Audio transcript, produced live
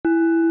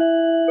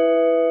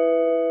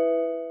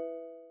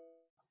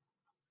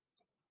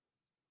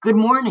Good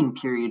morning,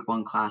 Period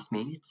 1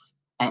 classmates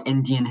at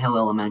Indian Hill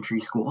Elementary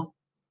School.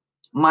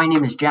 My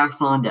name is Jax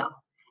Londell,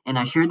 and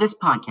I share this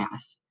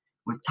podcast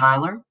with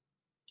Tyler,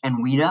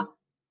 Anwita,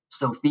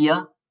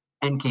 Sophia,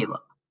 and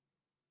Caleb,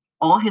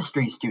 all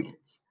history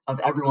students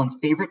of everyone's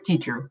favorite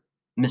teacher,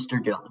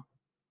 Mr. Dillon.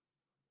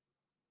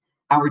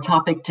 Our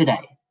topic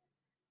today: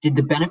 did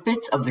the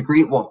benefits of the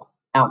Great Wall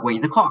outweigh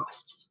the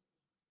costs?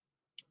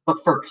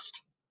 But first,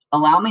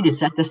 allow me to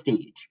set the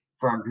stage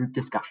for our group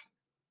discussion.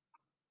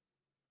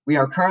 We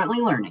are currently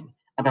learning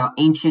about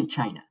ancient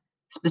China,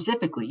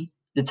 specifically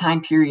the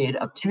time period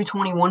of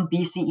 221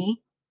 BCE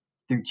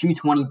through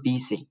 220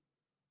 BC,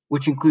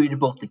 which included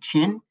both the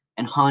Qin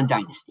and Han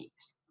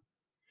dynasties,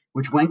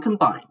 which when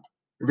combined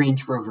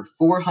ranged for over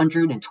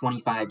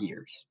 425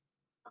 years.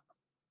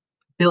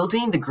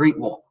 Building the Great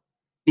Wall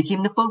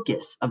became the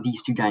focus of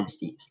these two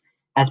dynasties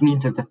as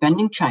means of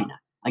defending China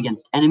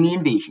against enemy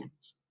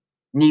invasions,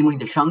 namely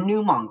the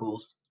Xiongnu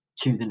Mongols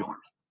to the north.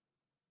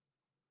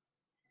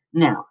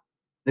 Now,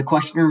 the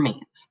question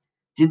remains,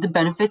 did the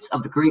benefits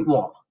of the Great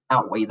Wall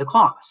outweigh the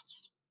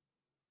costs?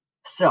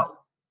 So,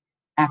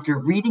 after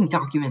reading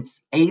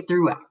documents A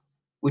through F,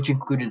 which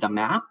included a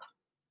map,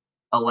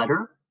 a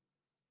letter,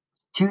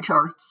 2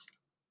 charts,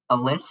 a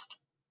list,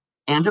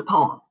 and a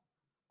poem,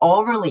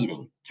 all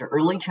relating to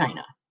early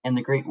China and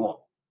the Great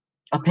Wall,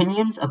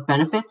 opinions of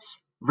benefits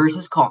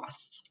versus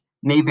costs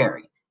may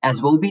vary,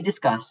 as will be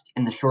discussed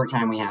in the short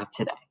time we have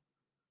today.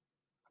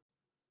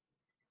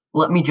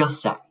 Let me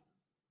just say,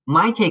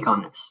 my take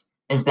on this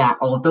is that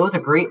although the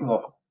Great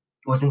Wall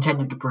was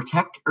intended to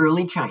protect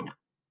early China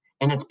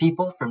and its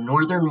people from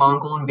northern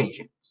Mongol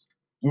invasions,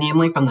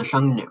 namely from the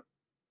Xiongnu,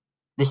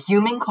 the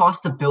human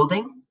cost of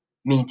building,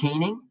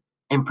 maintaining,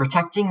 and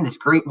protecting this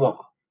Great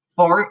Wall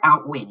far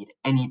outweighed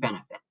any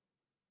benefit.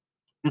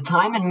 The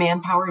time and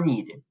manpower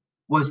needed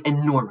was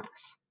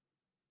enormous.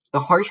 The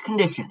harsh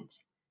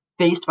conditions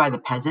faced by the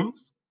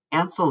peasants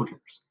and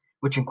soldiers,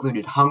 which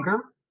included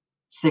hunger,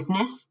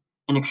 sickness,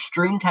 and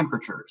extreme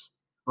temperatures,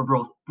 were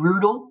both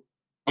brutal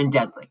and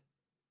deadly.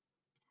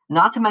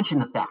 Not to mention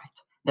the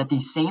fact that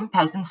these same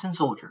peasants and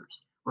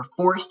soldiers were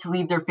forced to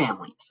leave their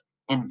families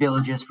and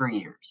villages for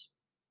years.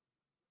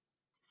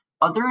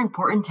 Other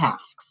important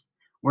tasks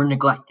were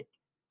neglected,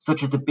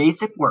 such as the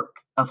basic work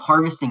of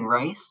harvesting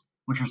rice,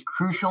 which was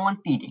crucial in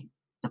feeding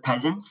the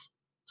peasants,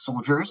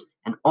 soldiers,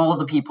 and all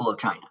the people of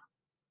China.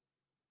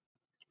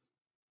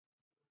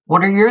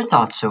 What are your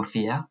thoughts,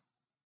 Sophia?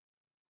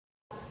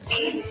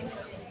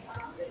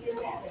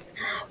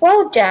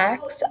 Well,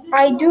 Jax,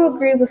 I do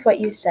agree with what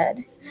you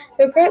said.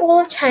 The Great Wall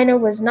of China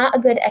was not a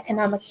good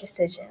economic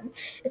decision.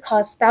 It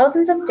caused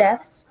thousands of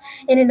deaths,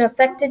 and it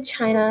affected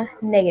China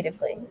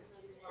negatively.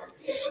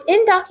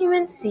 In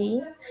document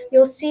C,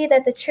 you'll see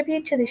that the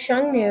tribute to the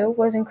Xiongnu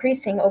was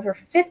increasing over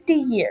 50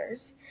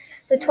 years.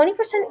 The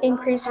 20%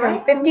 increase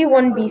from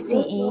 51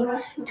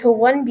 BCE to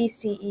 1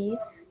 BCE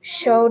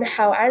showed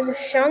how as the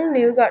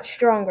Xiongnu got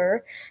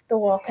stronger, the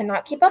wall could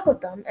not keep up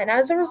with them, and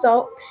as a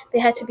result, they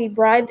had to be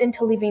bribed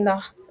into leaving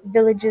the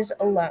villages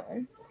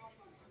alone.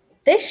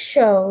 This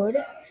showed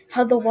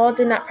how the wall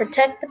did not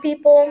protect the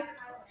people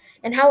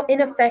and how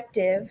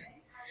ineffective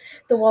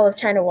the Wall of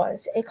China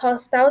was. It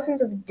caused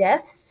thousands of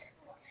deaths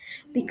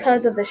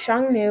because of the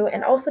Xiongnu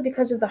and also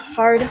because of the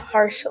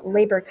harsh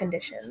labor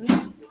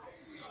conditions.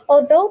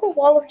 Although the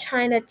Wall of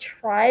China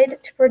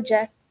tried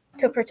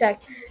to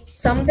protect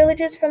some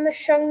villages from the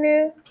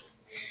Xiongnu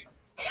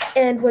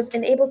and was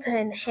unable to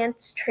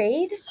enhance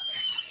trade,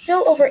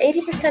 still over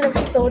 80%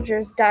 of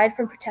soldiers died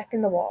from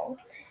protecting the wall.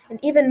 And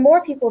even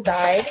more people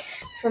died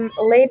from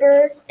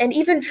labor and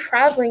even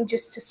traveling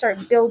just to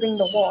start building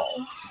the wall.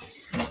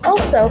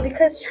 Also,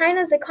 because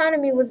China's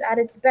economy was at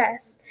its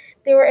best,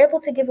 they were able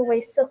to give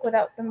away silk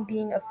without them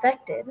being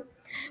affected.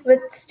 But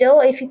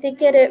still, if you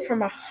think at it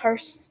from a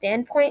harsh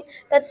standpoint,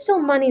 that's still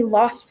money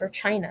lost for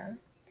China.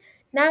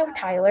 Now,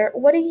 Tyler,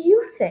 what do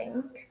you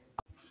think?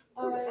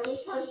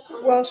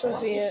 Well,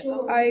 Sophia,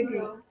 I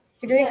agree.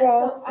 The Great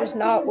Wall was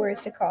not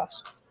worth the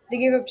cost. They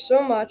gave up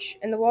so much,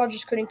 and the wall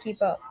just couldn't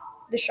keep up.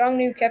 The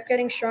Xiongnu kept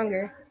getting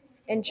stronger,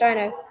 and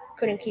China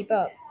couldn't keep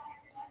up.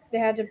 They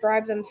had to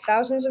bribe them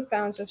thousands of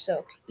pounds of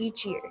silk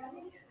each year.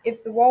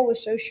 If the wall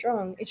was so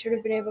strong, it should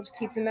have been able to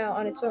keep them out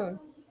on its own.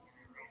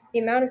 The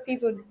amount of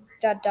people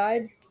that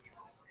died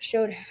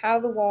showed how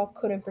the wall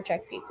couldn't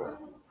protect people.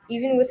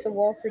 Even with the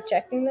wall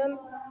protecting them,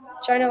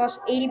 China lost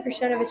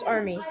 80% of its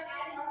army,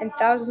 and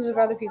thousands of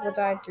other people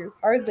died through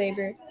hard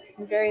labor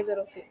and very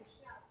little food.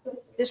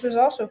 This was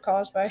also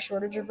caused by a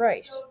shortage of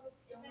rice,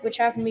 which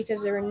happened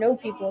because there were no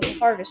people to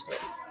harvest it.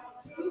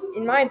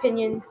 In my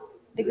opinion,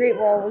 the Great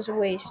Wall was a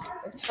waste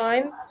of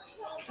time,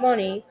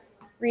 money,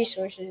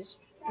 resources,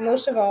 and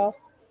most of all,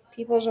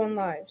 people's own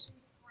lives.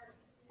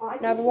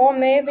 Now, the wall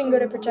may have been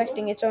good at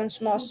protecting its own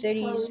small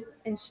cities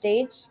and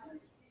states,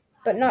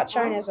 but not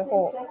China as a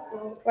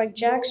whole. Like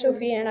Jack,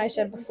 Sophia, and I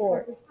said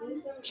before,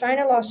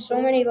 China lost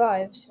so many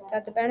lives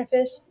that the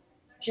benefits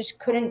just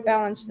couldn't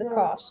balance the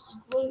costs.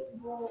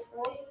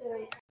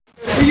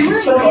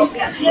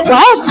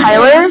 Wow,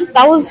 Tyler,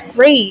 that was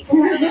great.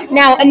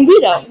 Now,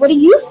 Anwita, what do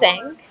you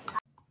think?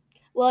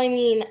 Well,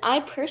 I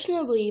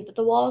personally believe that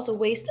the wall was a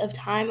waste of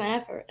time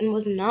and effort and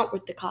was not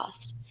worth the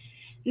cost.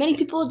 Many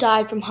people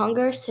died from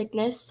hunger,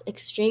 sickness,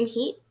 extreme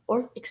heat,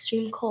 or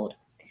extreme cold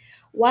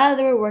while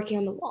they were working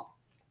on the wall.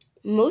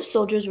 Most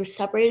soldiers were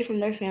separated from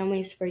their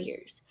families for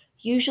years,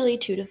 usually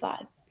 2 to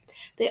 5.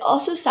 They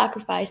also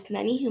sacrificed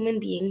many human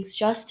beings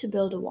just to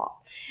build a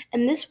wall,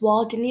 and this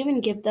wall didn't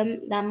even give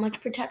them that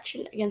much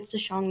protection against the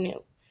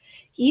Xiongnu.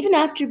 Even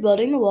after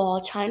building the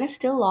wall, China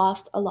still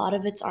lost a lot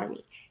of its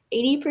army,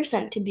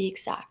 80% to be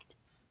exact.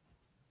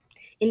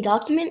 In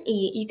document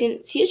E, you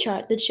can see a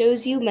chart that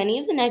shows you many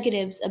of the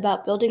negatives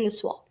about building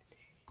this wall.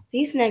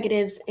 These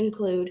negatives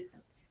include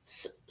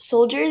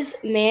soldiers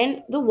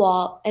manned the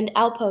wall and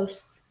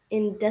outposts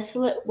in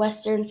desolate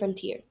western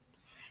frontier.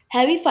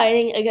 Heavy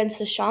fighting against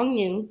the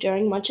Xiongnu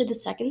during much of the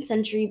 2nd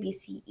century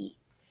BCE.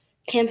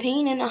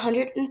 Campaign in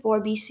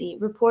 104 BC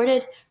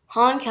reported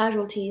Han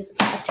casualties,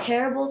 a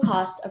terrible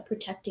cost of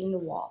protecting the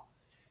wall.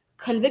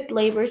 Convict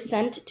labor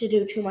sent to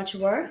do too much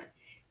work.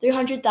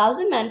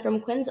 300,000 men from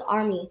Qin's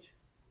army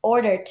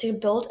ordered to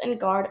build and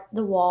guard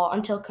the wall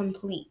until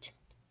complete.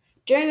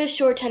 During this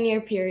short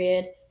 10-year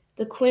period,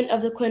 the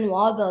Qin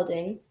wall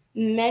building,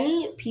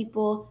 many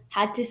people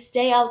had to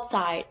stay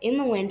outside in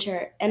the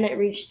winter and it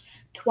reached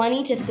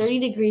 20 to 30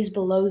 degrees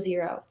below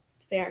zero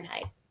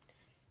Fahrenheit.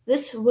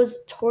 This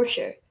was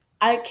torture.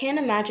 I can't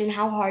imagine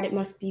how hard it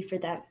must be for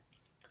them.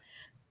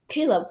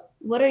 Caleb,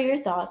 what are your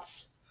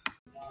thoughts?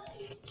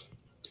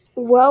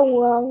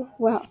 Well.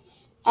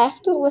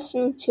 After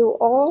listening to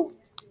all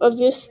of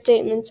your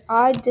statements,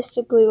 I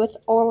disagree with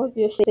all of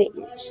your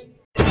statements.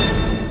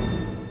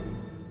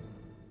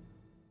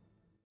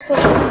 So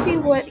let's see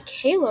what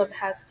Caleb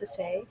has to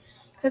say,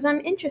 because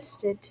I'm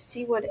interested to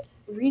see what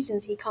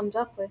reasons he comes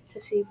up with to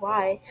see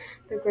why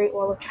the Great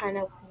Wall of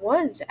China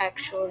was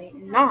actually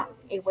not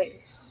a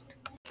waste.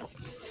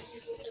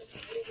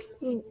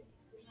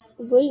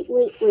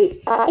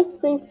 Wait. I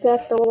think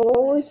that the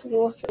wall was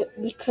worth it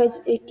because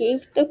it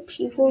gave the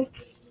people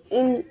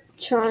in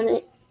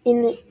China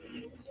an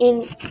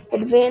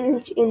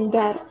advantage in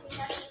battle.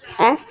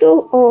 After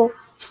all,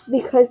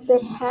 because they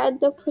had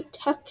the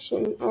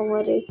protection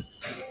already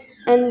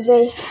and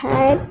they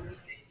had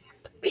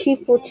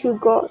people to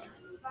guard.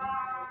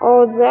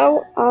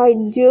 Although I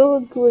do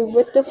agree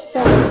with the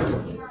fact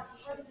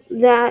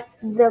that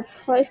the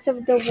price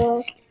of the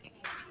wall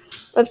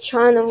of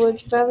China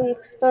was very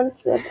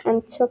expensive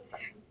and took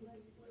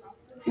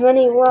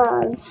many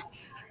lives,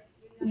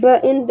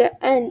 but in the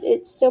end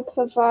it still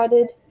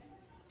provided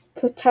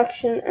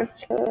protection and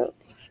security.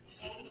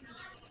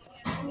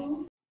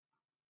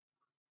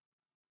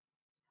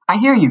 I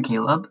hear you,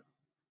 Caleb,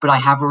 but I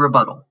have a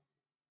rebuttal.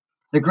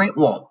 The Great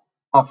Wall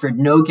offered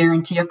no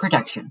guarantee of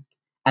protection,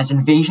 as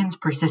invasions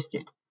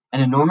persisted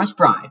and enormous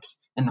bribes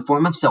in the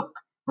form of silk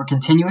were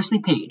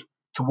continuously paid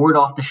to ward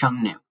off the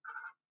Xiongnu.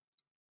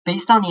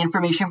 Based on the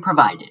information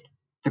provided,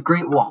 the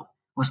Great Wall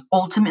was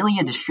ultimately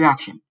a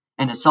distraction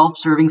and a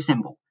self-serving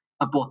symbol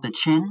of both the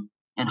Qin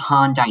and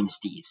Han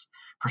dynasties'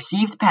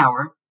 perceived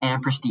power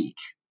and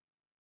prestige.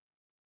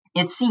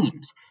 It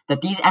seems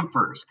that these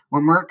emperors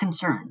were more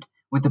concerned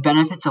with the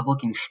benefits of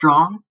looking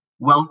strong,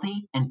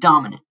 wealthy, and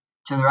dominant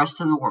to the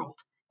rest of the world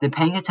than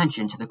paying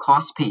attention to the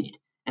costs paid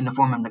in the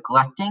form of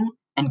neglecting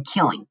and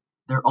killing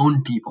their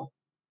own people.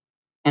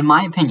 In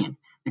my opinion,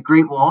 the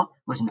Great Wall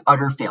was an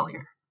utter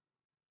failure.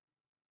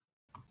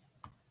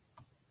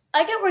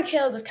 I get where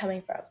Caleb was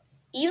coming from.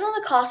 Even though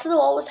the cost of the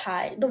wall was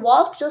high, the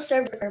wall still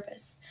served a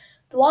purpose.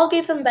 The wall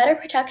gave them better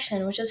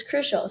protection, which is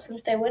crucial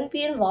since they wouldn't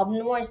be involved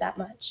in wars that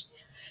much.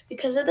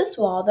 Because of this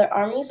wall, their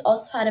armies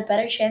also had a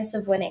better chance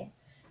of winning.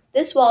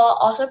 This wall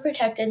also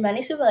protected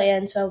many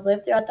civilians who have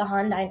lived throughout the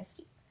Han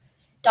Dynasty.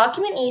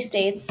 Document E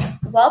states,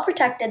 well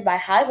protected by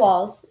high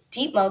walls,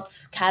 deep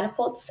moats,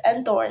 catapults,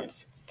 and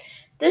thorns.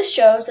 This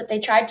shows that they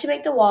tried to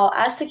make the wall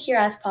as secure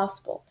as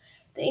possible.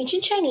 The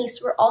ancient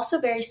Chinese were also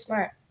very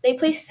smart. They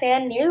placed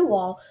sand near the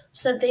wall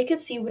so that they could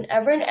see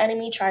whenever an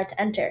enemy tried to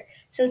enter,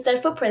 since their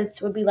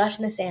footprints would be left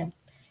in the sand.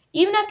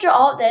 Even after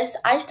all of this,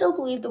 I still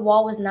believe the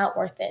wall was not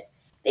worth it.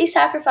 They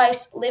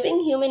sacrificed living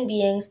human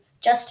beings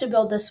just to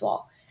build this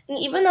wall. And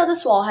even though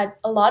this wall had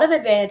a lot of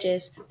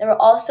advantages, there were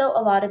also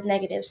a lot of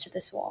negatives to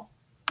this wall.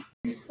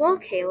 Well,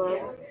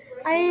 Caleb,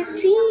 I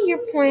see your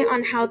point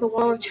on how the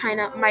Wall of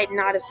China might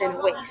not have been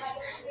a waste,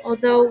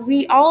 although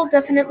we all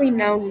definitely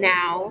know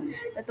now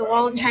that the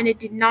Wall of China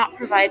did not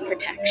provide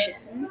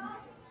protection.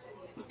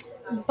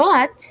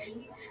 But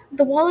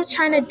the Wall of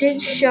China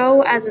did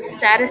show as a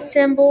status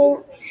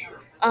symbol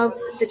of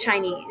the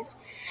Chinese,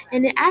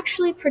 and it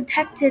actually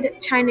protected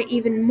China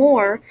even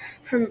more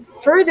from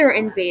further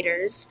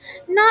invaders.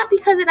 Not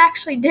because it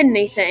actually did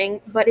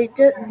anything, but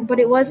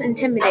it was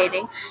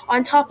intimidating.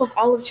 On top of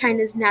all of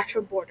China's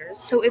natural borders,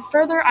 so it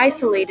further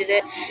isolated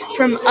it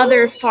from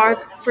other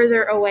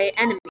further away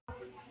enemies.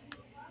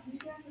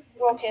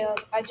 Well,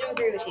 Caleb, I do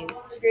agree with you.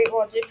 The Great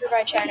Wall did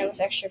provide China with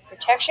extra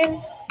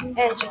protection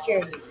and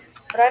security.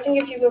 But I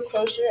think if you look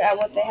closer at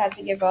what they had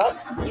to give up,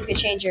 you could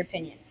change your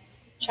opinion.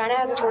 China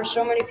had to force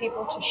so many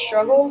people to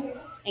struggle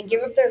and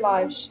give up their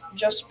lives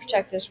just to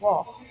protect this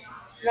wall.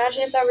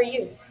 Imagine if that were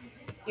you.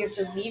 You have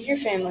to leave your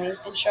family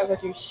and struggle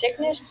through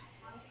sickness,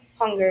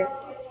 hunger,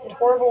 and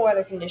horrible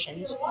weather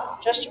conditions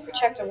just to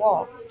protect a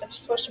wall that's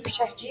supposed to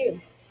protect you.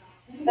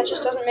 That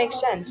just doesn't make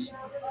sense.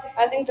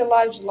 I think the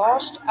lives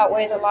lost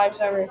outweigh the lives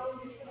that were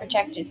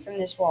protected from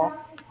this wall.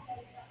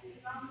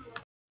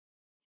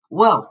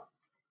 Well,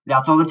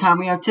 that's all the time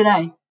we have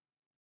today.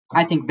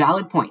 I think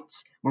valid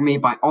points were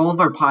made by all of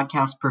our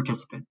podcast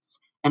participants,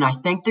 and I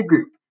thank the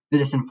group for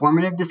this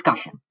informative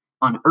discussion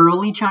on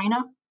early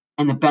China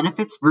and the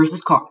benefits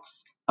versus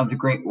costs of the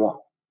Great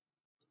Wall.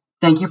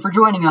 Thank you for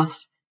joining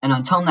us, and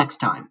until next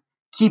time,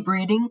 keep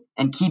reading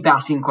and keep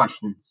asking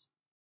questions.